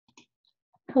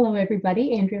Hello,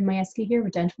 everybody. Andrea Twarowski here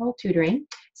with Dentalelle Tutoring.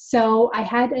 So I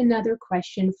had another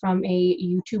question from a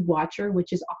YouTube watcher,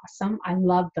 which is awesome. I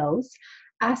love those.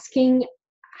 Asking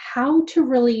how to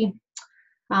really,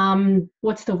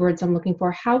 what's the words I'm looking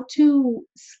for? How to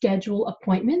schedule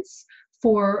appointments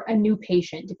for a new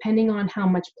patient, depending on how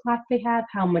much plaque they have,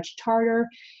 how much tartar.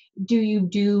 Do you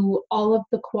do all of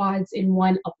the quads in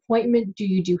one appointment? Do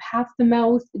you do half the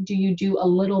mouth? Do you do a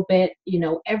little bit,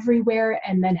 everywhere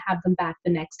and then have them back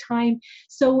the next time?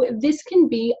 So this can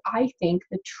be, I think,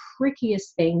 the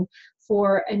trickiest thing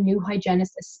for a new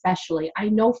hygienist especially. I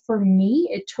know for me,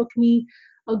 it took me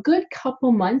a good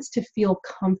couple months to feel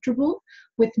comfortable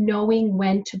with knowing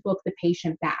when to book the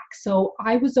patient back. So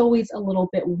I was always a little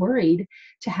bit worried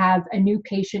to have a new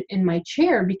patient in my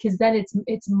chair, because then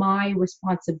it's my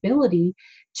responsibility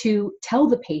to tell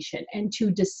the patient and to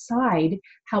decide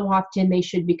how often they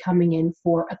should be coming in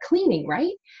for a cleaning,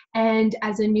 right? And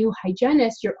as a new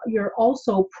hygienist, you're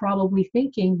also probably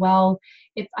thinking, well,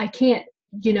 if I can't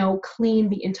clean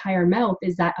the entire mouth,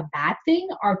 is that a bad thing?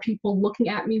 Are people looking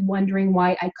at me wondering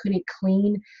why I couldn't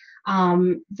clean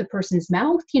the person's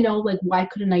mouth? Like, why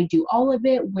couldn't I do all of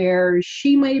it where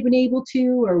she might have been able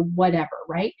to, or whatever,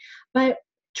 right? But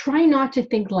try not to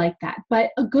think like that.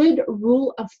 But a good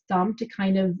rule of thumb to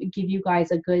kind of give you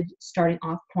guys a good starting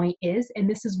off point is, and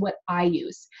this is what I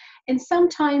use, and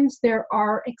sometimes there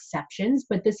are exceptions,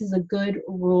 but this is a good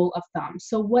rule of thumb.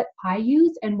 So what I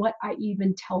use and what I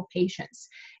even tell patients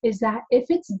is that if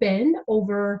it's been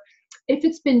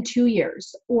 2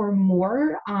 years or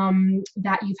more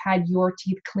that you've had your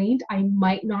teeth cleaned, I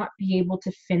might not be able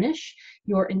to finish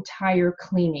your entire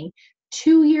cleaning.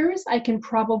 2 years, I can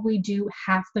probably do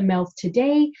half the mouth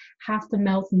today, half the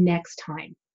mouth next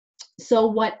time. So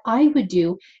what I would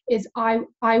do is I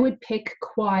would pick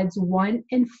quads 1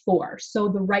 and 4, so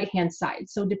the right-hand side.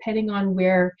 So depending on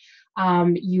where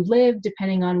you live,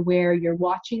 depending on where you're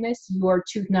watching this, your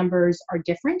tooth numbers are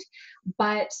different.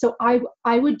 But so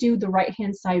I would do the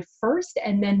right-hand side first,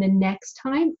 and then the next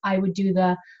time I would do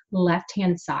the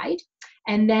left-hand side.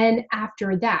 And then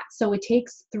after that, so it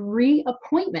takes 3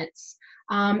 appointments.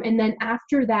 And then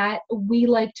after that, we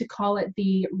like to call it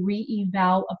the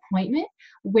re-eval appointment,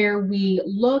 where we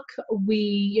look,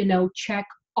 we, check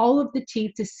all of the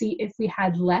teeth to see if we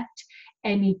had left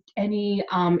any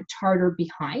tartar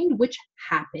behind, which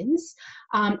happens.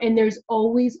 And there's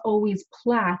always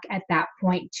plaque at that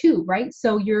point too, right?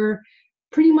 So you're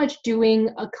pretty much doing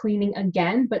a cleaning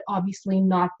again, but obviously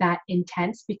not that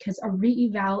intense, because a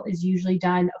re-eval is usually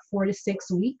done 4 to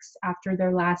 6 weeks after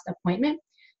their last appointment.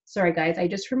 Sorry guys, I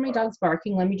just heard my dog's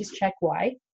barking. Let me just check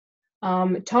why.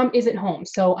 Tom isn't home,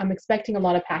 so I'm expecting a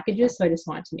lot of packages, so I just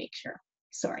wanted to make sure.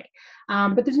 Sorry.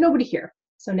 But there's nobody here,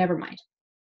 so never mind.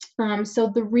 So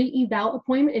the re-eval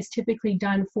appointment is typically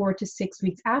done 4 to 6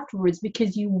 weeks afterwards,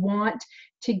 because you want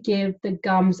to give the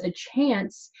gums a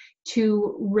chance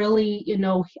to really,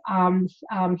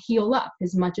 heal up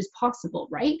as much as possible,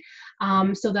 right?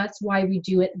 So that's why we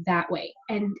do it that way.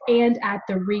 And at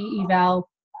the re-eval,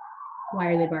 why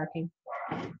are they barking?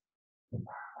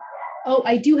 Oh,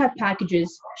 I do have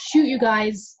packages. Shoot, you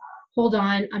guys. Hold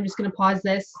on. I'm just going to pause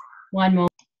this. One moment.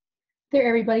 There,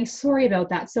 everybody. Sorry about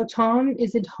that. So Tom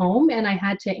isn't home, and I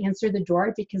had to answer the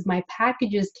door because my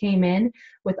packages came in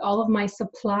with all of my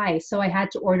supplies. So I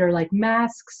had to order like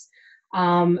masks,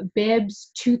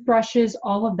 bibs, toothbrushes,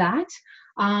 all of that,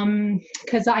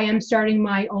 because I am starting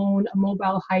my own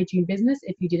mobile hygiene business,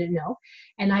 if you didn't know.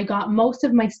 And I got most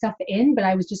of my stuff in, but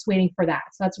I was just waiting for that.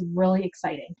 So that's really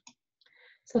exciting.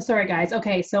 So sorry guys.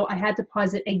 Okay, so I had to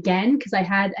pause it again because I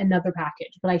had another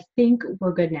package, but I think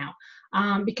we're good now.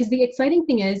 Because the exciting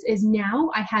thing is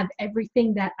now I have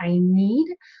everything that I need.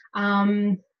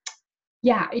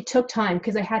 Yeah, it took time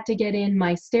because I had to get in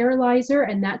my sterilizer,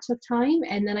 and that took time.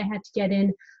 And then I had to get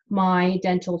in my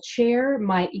dental chair,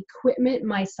 my equipment,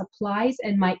 my supplies,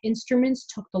 and my instruments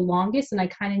took the longest, and I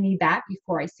kind of need that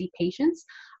before I see patients.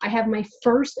 I have my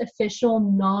first official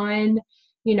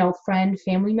friend,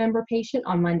 family member patient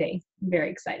on Monday. I'm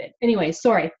very excited. Anyway,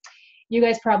 sorry. You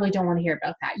guys probably don't want to hear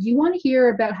about that. You want to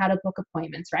hear about how to book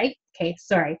appointments, right? Okay,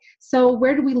 sorry. So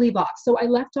where do we leave off? So I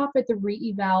left off at the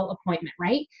re-eval appointment,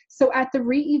 right? So at the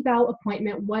re-eval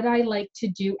appointment, what I like to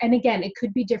do, and again, it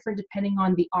could be different depending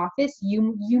on the office.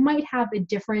 You might have a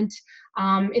different,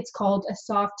 it's called a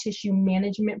soft tissue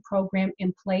management program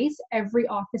in place. Every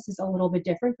office is a little bit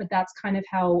different, but that's kind of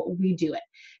how we do it.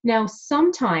 Now,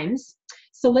 sometimes,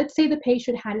 so let's say the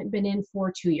patient hadn't been in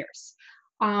for 2 years.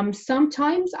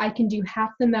 Sometimes I can do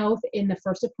half the mouth in the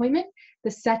first appointment,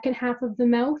 the second half of the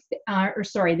mouth,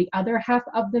 the other half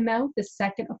of the mouth, the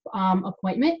second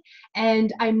appointment,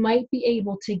 and I might be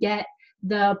able to get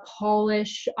the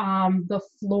polish, the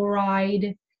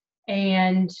fluoride,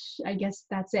 and I guess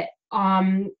that's it.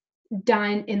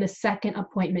 Done in the second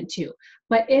appointment too.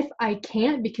 But if I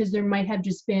can't, because there might have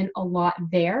just been a lot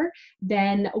there,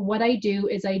 then what I do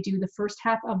is I do the first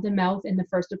half of the mouth in the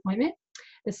first appointment,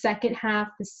 the second half,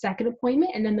 the second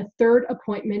appointment, and then the third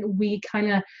appointment, we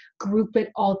kind of group it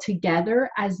all together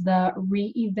as the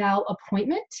re-eval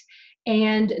appointment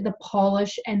and the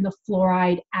polish and the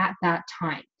fluoride at that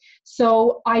time.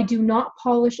 So I do not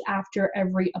polish after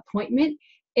every appointment.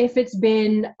 If it's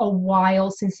been a while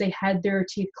since they had their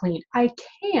teeth cleaned, I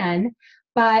can,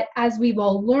 but as we've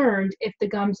all learned, if the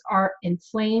gums are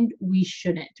inflamed, we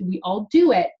shouldn't. We all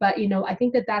do it, but I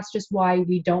think that that's just why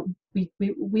we don't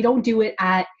do it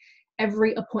at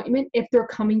every appointment if they're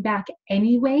coming back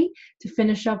anyway to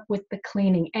finish up with the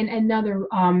cleaning. And another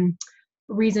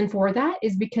reason for that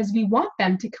is because we want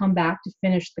them to come back to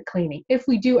finish the cleaning. If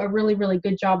we do a really, really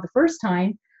good job the first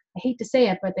time, I hate to say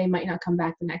it, but they might not come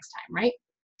back the next time, right?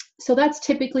 So that's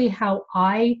typically how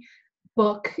I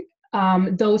book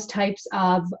those types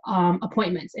of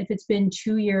appointments. If it's been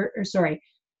 2 years, or sorry,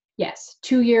 yes,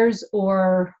 2 years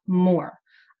or more.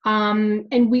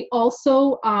 And we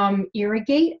also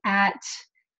irrigate at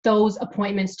those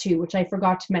appointments too, which I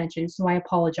forgot to mention, so I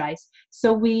apologize.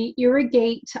 So we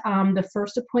irrigate the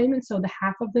first appointment, so the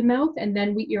half of the mouth, and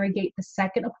then we irrigate the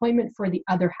second appointment for the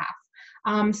other half.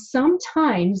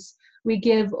 Sometimes we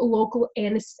give local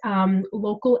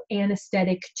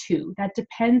anesthetic too. That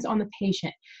depends on the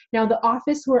patient. Now, the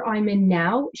office where I'm in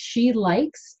now, she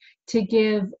likes to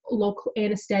give local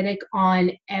anesthetic on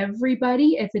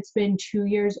everybody if it's been 2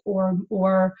 years or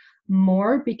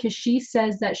more, because she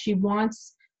says that she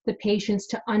wants the patients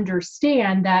to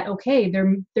understand that, okay,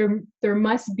 there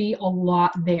must be a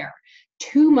lot there.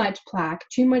 Too much plaque,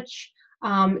 too much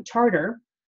tartar.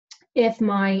 If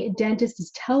my dentist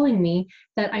is telling me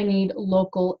that I need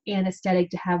local anesthetic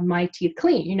to have my teeth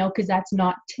clean, because that's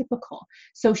not typical.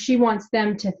 So she wants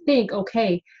them to think,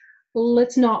 okay,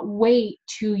 let's not wait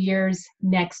 2 years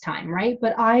next time, right?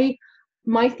 But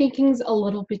my thinking's a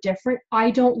little bit different.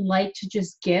 I don't like to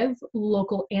just give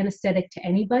local anesthetic to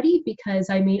anybody because,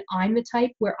 I'm the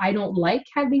type where I don't like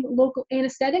having local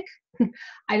anesthetic.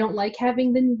 I don't like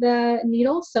having the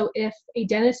needle. So if a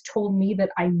dentist told me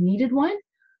that I needed one,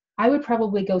 I would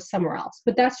probably go somewhere else,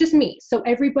 but that's just me. So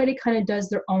everybody kind of does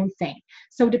their own thing.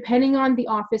 So depending on the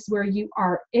office where you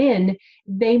are in,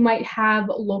 they might have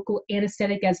local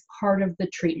anesthetic as part of the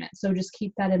treatment. So just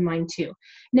keep that in mind too.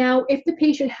 Now, if the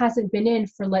patient hasn't been in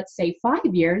for, let's say,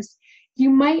 5 years, you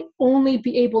might only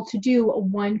be able to do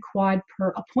 1 quad per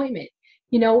appointment.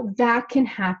 That can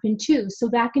happen too. So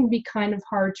that can be kind of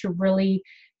hard to really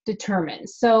determine.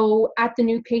 So at the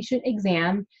new patient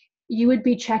exam, you would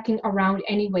be checking around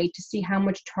anyway to see how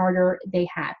much tartar they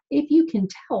have. If you can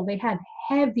tell they have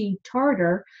heavy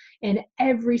tartar in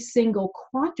every single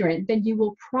quadrant, then you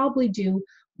will probably do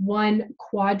 1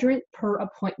 quadrant per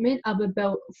appointment of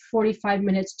about 45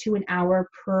 minutes to an hour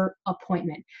per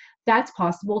appointment. That's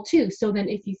possible too. So then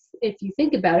if you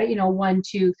think about it, 1,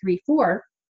 2, 3, 4,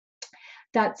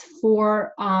 that's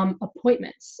 4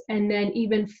 appointments, and then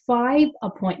even 5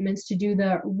 appointments to do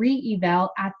the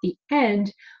re-eval at the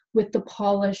end with the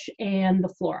polish and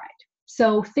the fluoride.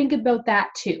 So think about that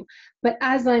too. But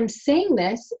as I'm saying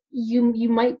this, you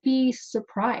might be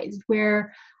surprised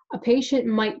where a patient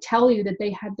might tell you that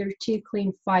they had their teeth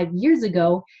cleaned 5 years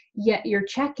ago, yet you're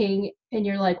checking and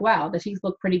you're like, wow, the teeth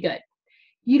look pretty good.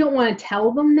 You don't want to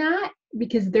tell them that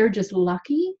because they're just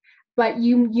lucky, but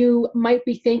you might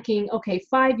be thinking, okay,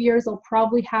 5 years, I'll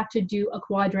probably have to do a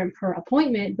quadrant per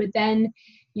appointment, but then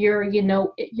you're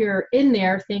in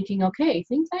there thinking, okay,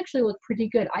 things actually look pretty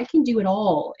good. I can do it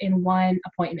all in 1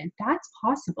 appointment. That's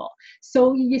possible.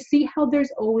 So you see how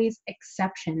there's always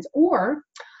exceptions. Or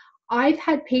I've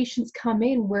had patients come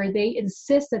in where they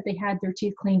insist that they had their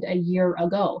teeth cleaned a year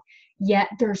ago, yet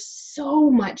there's so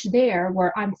much there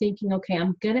where I'm thinking, okay,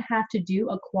 I'm gonna have to do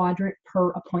a quadrant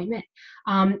per appointment.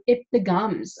 If the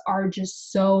gums are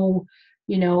just so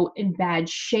in bad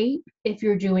shape, if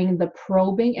you're doing the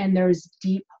probing and there's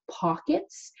deep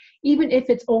pockets, even if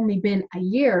it's only been a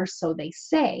year, so they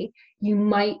say, you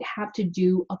might have to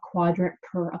do a quadrant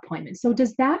per appointment. So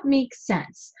does that make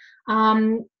sense?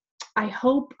 I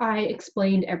hope I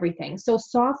explained everything. So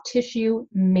soft tissue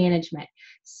management.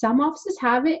 Some offices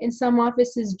have it and some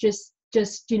offices just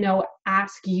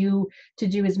ask you to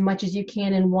do as much as you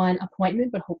can in 1 appointment,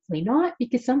 but hopefully not,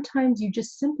 because sometimes you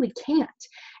just simply can't.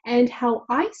 And how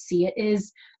I see it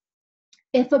is,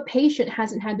 if a patient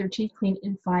hasn't had their teeth cleaned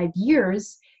in 5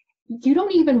 years, you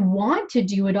don't even want to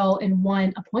do it all in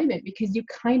one appointment because you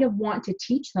kind of want to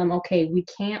teach them, okay, we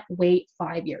can't wait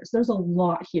 5 years. There's a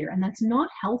lot here, and that's not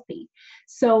healthy.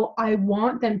 So I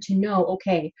want them to know,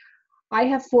 okay, I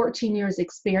have 14 years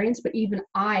experience, but even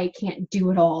I can't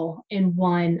do it all in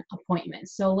one appointment.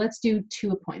 So let's do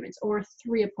 2 appointments or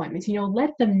 3 appointments. You know,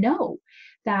 let them know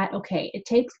that, okay, it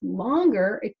takes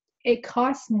longer. It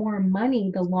costs more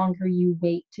money the longer you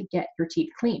wait to get your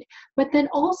teeth cleaned. But then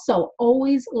also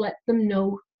always let them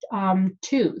know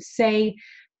too. Say,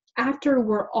 after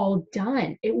we're all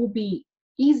done, it will be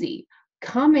easy.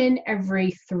 Come in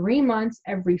every 3 months,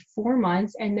 every 4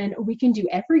 months, and then we can do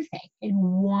everything in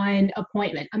one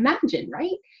appointment. Imagine,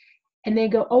 right? And they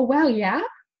go, oh, wow, yeah,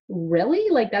 really?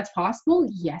 Like that's possible?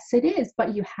 Yes, it is,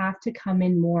 but you have to come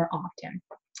in more often.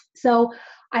 So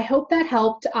I hope that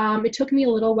helped. It took me a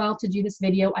little while to do this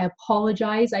video. I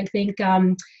apologize. I think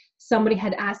somebody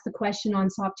had asked the question on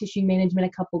soft tissue management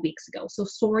a couple weeks ago. So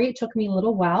sorry it took me a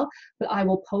little while, but I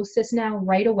will post this now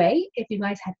right away. If you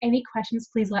guys have any questions,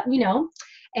 please let me know.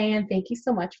 And thank you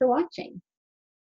so much for watching.